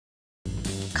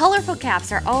Colorful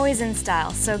caps are always in style,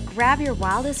 so grab your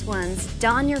wildest ones,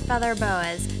 don your feather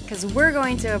boas, because we're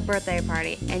going to a birthday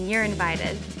party and you're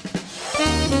invited.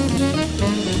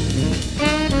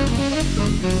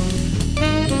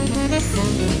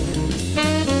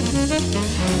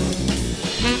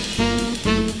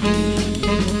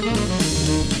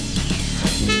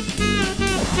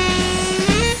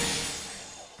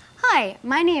 Hi,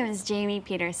 my name is Jami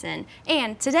Petersen,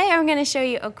 and today I'm going to show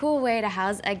you a cool way to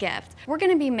house a gift. We're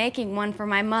going to be making one for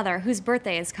my mother whose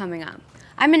birthday is coming up.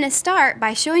 I'm going to start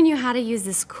by showing you how to use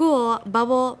this cool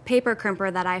bubble paper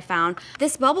crimper that I found.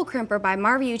 This bubble crimper by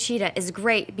Marvy Uchida is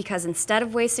great because instead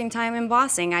of wasting time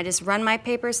embossing, I just run my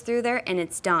papers through there and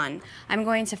it's done. I'm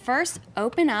going to first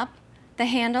open up the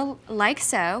handle like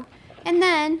so, and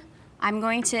then I'm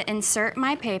going to insert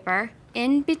my paper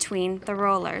in between the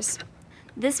rollers.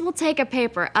 This will take a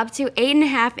paper up to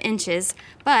 8.5 inches,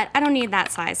 but I don't need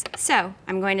that size. So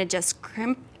I'm going to just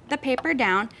crimp the paper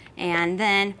down and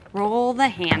then roll the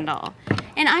handle.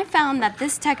 And I found that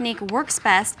this technique works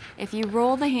best if you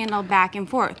roll the handle back and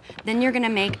forth. Then you're going to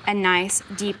make a nice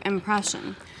deep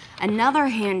impression. Another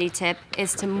handy tip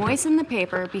is to moisten the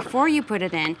paper before you put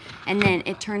it in, and then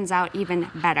it turns out even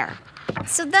better.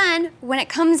 So then, when it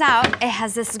comes out, it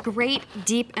has this great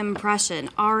deep impression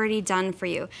already done for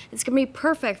you. It's going to be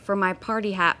perfect for my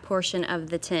party hat portion of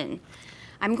the tin.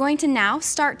 I'm going to now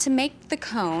start to make the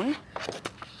cone,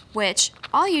 which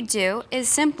all you do is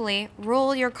simply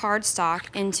roll your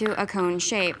cardstock into a cone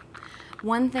shape.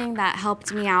 One thing that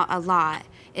helped me out a lot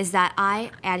is that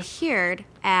I adhered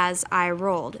as I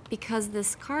rolled, because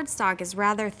this cardstock is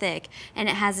rather thick and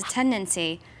it has a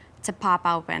tendency to pop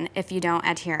open if you don't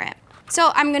adhere it.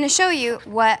 So I'm going to show you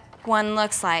what one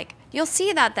looks like. You'll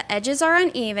see that the edges are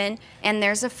uneven and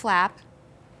there's a flap,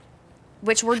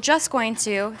 which we're just going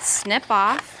to snip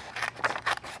off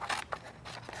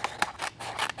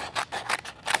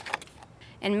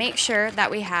and make sure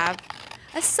that we have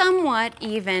a somewhat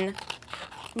even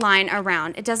line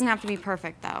around. It doesn't have to be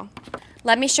perfect though.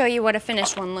 Let me show you what a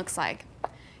finished one looks like.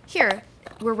 Here,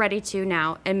 we're ready to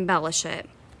now embellish it.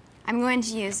 I'm going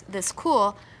to use this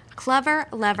cool Clever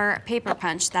Lever paper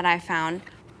punch that I found,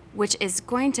 which is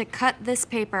going to cut this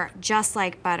paper just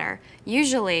like butter.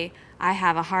 Usually I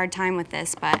have a hard time with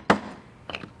this, but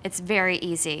it's very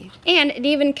easy. And it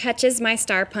even catches my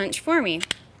star punch for me.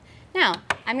 Now,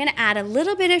 I'm going to add a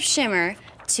little bit of shimmer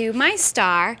to my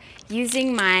star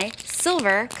using my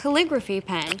silver calligraphy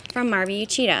pen from Marvy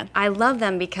Uchida. I love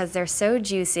them because they're so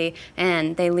juicy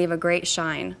and they leave a great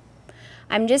shine.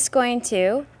 I'm just going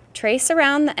to trace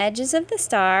around the edges of the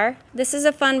star. This is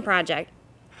a fun project.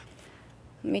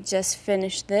 Let me just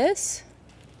finish this,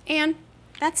 and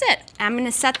that's it. I'm going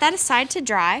to set that aside to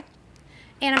dry,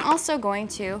 and I'm also going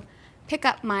to pick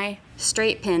up my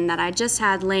straight pin that I just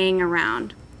had laying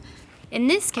around. In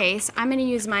this case, I'm going to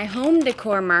use my home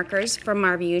decor markers from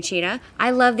Marvy Uchida.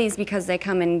 I love these because they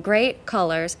come in great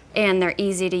colors and they're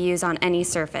easy to use on any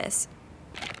surface.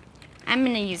 I'm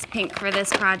going to use pink for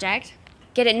this project.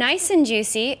 Get it nice and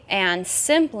juicy and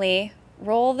simply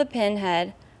roll the pin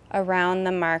head around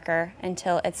the marker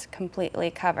until it's completely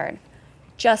covered.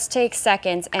 Just takes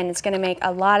seconds and it's going to make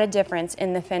a lot of difference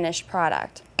in the finished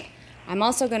product. I'm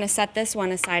also going to set this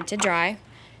one aside to dry,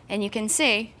 and you can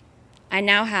see I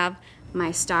now have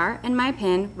my star and my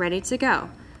pin ready to go.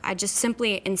 I just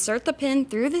simply insert the pin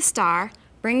through the star,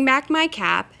 bring back my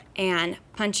cap, and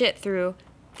punch it through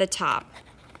the top.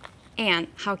 And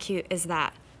how cute is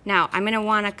that? Now, I'm going to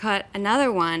want to cut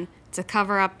another one to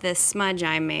cover up this smudge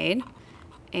I made,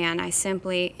 and I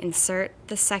simply insert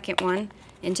the second one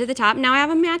into the top. Now I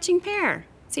have a matching pair.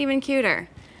 It's even cuter,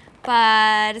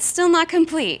 but it's still not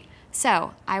complete.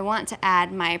 So I want to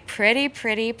add my pretty,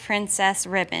 pretty princess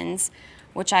ribbons,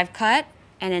 which I've cut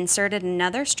and inserted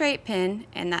another straight pin,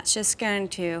 and that's just going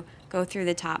to go through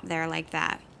the top there like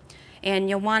that. And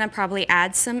you'll want to probably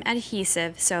add some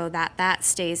adhesive so that that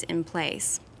stays in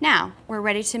place. Now, we're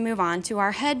ready to move on to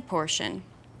our head portion.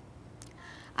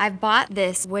 I've bought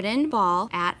this wooden ball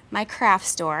at my craft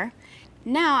store.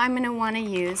 Now I'm going to want to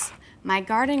use my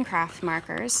garden craft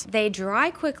markers. They dry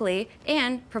quickly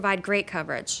and provide great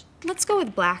coverage. Let's go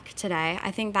with black today. I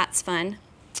think that's fun.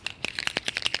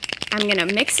 I'm going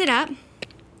to mix it up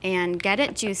and get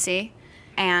it juicy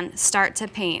and start to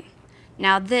paint.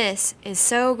 Now this is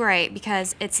so great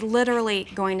because it's literally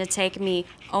going to take me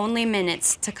only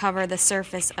minutes to cover the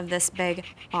surface of this big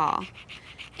ball.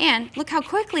 And look how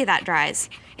quickly that dries.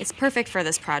 It's perfect for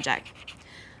this project.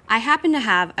 I happen to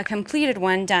have a completed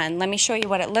one done. Let me show you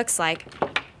what it looks like.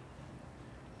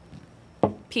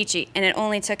 Peachy, and it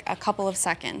only took a couple of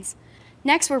seconds.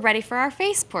 Next, we're ready for our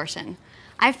face portion.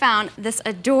 I found this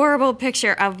adorable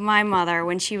picture of my mother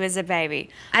when she was a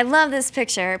baby. I love this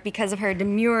picture because of her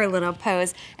demure little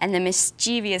pose and the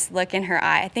mischievous look in her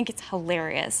eye. I think it's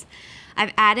hilarious.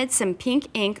 I've added some pink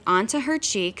ink onto her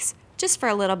cheeks just for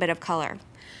a little bit of color.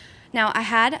 Now I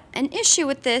had an issue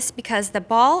with this because the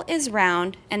ball is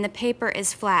round and the paper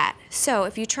is flat. So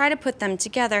if you try to put them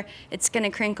together, it's gonna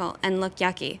crinkle and look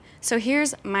yucky. So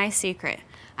here's my secret.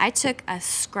 I took a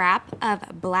scrap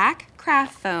of black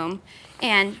craft foam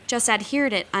and just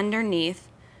adhered it underneath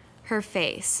her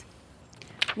face.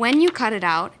 When you cut it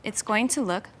out, it's going to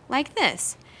look like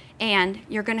this, and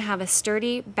you're going to have a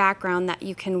sturdy background that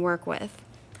you can work with.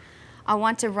 I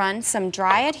want to run some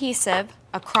dry adhesive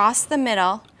across the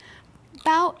middle,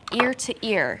 about ear to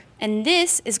ear, and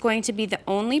this is going to be the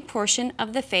only portion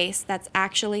of the face that's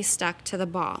actually stuck to the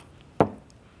ball.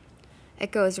 It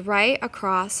goes right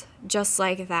across just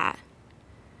like that.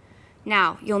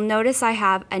 Now, you'll notice I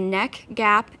have a neck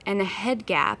gap and a head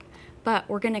gap, but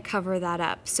we're going to cover that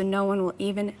up so no one will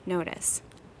even notice.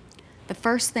 The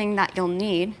first thing that you'll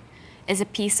need is a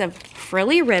piece of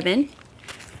frilly ribbon,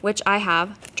 which I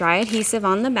have dry adhesive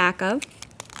on the back of.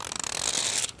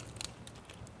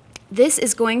 This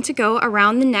is going to go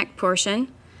around the neck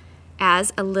portion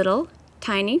as a little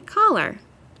tiny collar,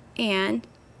 and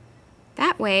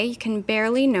that way you can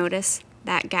barely notice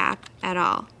that gap at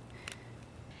all.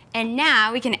 And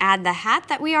now we can add the hat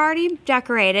that we already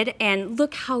decorated, and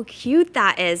look how cute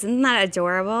that is. Isn't that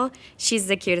adorable? She's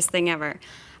the cutest thing ever.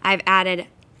 I've added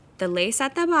the lace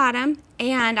at the bottom,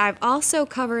 and I've also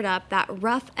covered up that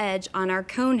rough edge on our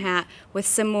cone hat with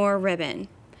some more ribbon.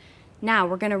 Now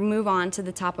we're gonna move on to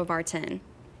the top of our tin.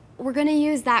 We're gonna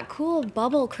use that cool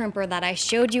bubble crimper that I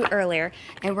showed you earlier,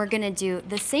 and we're gonna do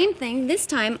the same thing this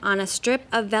time on a strip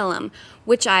of vellum,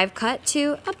 which I've cut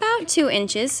to about 2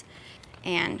 inches.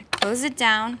 And close it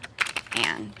down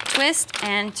and twist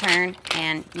and turn,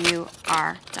 and you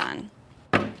are done.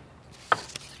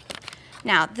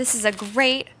 Now this is a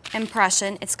great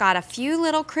impression. It's got a few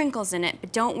little crinkles in it,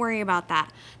 but don't worry about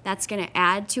that. That's going to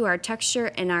add to our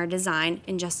texture and our design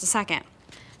in just a second.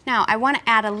 Now I want to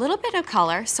add a little bit of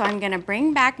color, so I'm going to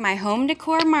bring back my home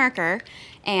decor marker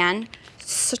and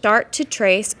start to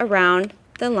trace around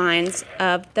the lines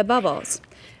of the bubbles.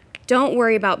 Don't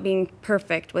worry about being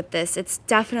perfect with this. It's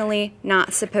definitely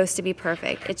not supposed to be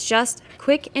perfect. It's just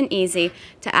quick and easy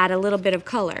to add a little bit of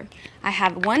color. I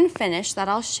have one finish that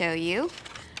I'll show you,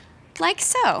 like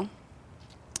so.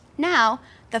 Now,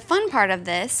 the fun part of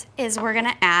this is we're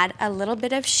gonna add a little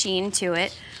bit of sheen to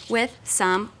it with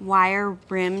some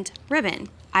wire-rimmed ribbon.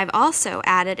 I've also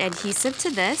added adhesive to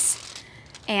this,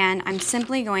 and I'm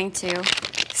simply going to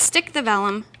stick the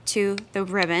vellum to the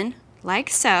ribbon, like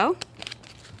so.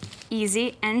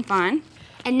 Easy and fun.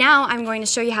 And now I'm going to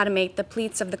show you how to make the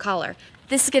pleats of the collar.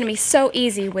 This is going to be so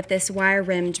easy with this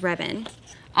wire-rimmed ribbon.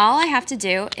 All I have to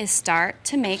do is start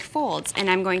to make folds, and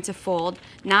I'm going to fold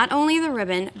not only the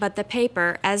ribbon but the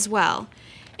paper as well.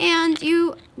 And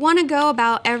you want to go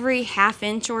about every ½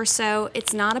 inch or so.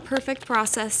 It's not a perfect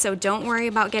process, so don't worry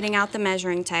about getting out the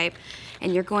measuring tape.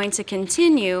 And you're going to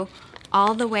continue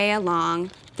all the way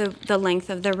along the length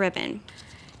of the ribbon.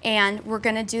 And we're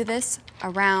going to do this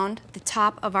around the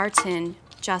top of our tin,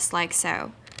 just like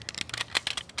so.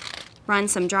 Run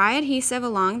some dry adhesive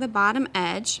along the bottom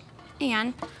edge,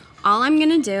 and all I'm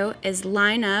going to do is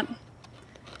line up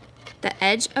the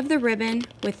edge of the ribbon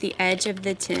with the edge of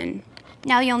the tin.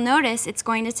 Now you'll notice it's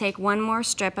going to take one more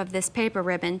strip of this paper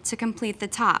ribbon to complete the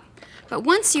top. But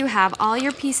once you have all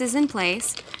your pieces in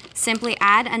place, simply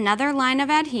add another line of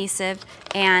adhesive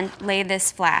and lay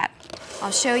this flat.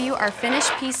 I'll show you our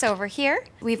finished piece over here.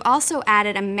 We've also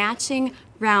added a matching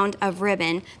round of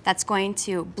ribbon that's going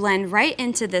to blend right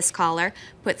into this collar,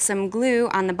 put some glue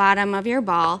on the bottom of your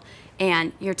ball,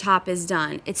 and your top is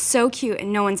done. It's so cute,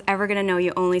 and no one's ever gonna know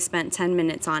you only spent 10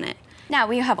 minutes on it. Now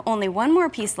we have only one more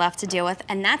piece left to deal with,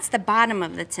 and that's the bottom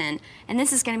of the tin. And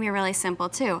this is gonna be really simple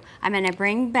too. I'm gonna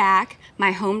bring back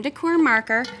my home decor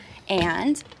marker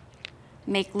and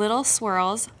make little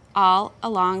swirls all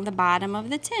along the bottom of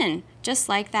the tin, just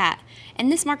like that.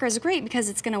 And this marker is great because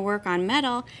it's gonna work on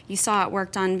metal. You saw it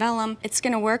worked on vellum. It's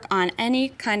gonna work on any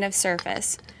kind of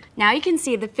surface. Now you can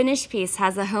see the finished piece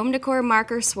has the home decor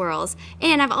marker swirls,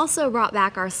 and I've also brought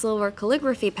back our silver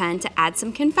calligraphy pen to add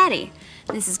some confetti.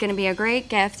 This is gonna be a great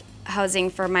gift housing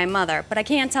for my mother, but I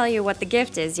can't tell you what the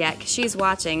gift is yet because she's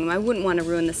watching. I wouldn't want to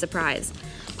ruin the surprise.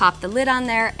 Pop the lid on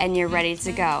there and you're ready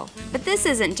to go. But this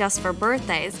isn't just for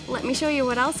birthdays. Let me show you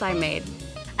what else I made.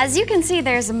 As you can see,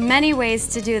 there's many ways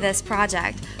to do this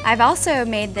project. I've also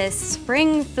made this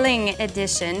Spring Fling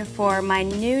edition for my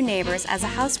new neighbors as a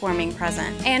housewarming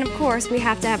present. And of course, we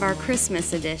have to have our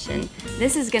Christmas edition.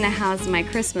 This is gonna house my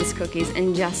Christmas cookies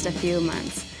in just a few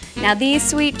months. Now these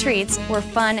sweet treats were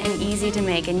fun and easy to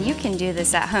make, and you can do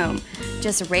this at home.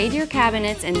 Just raid your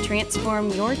cabinets and transform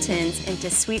your tins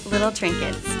into sweet little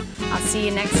trinkets. I'll see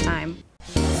you next time.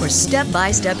 For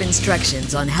step-by-step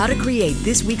instructions on how to create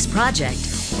this week's project,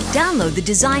 download the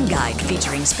design guide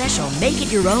featuring special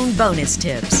make-it-your-own bonus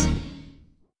tips.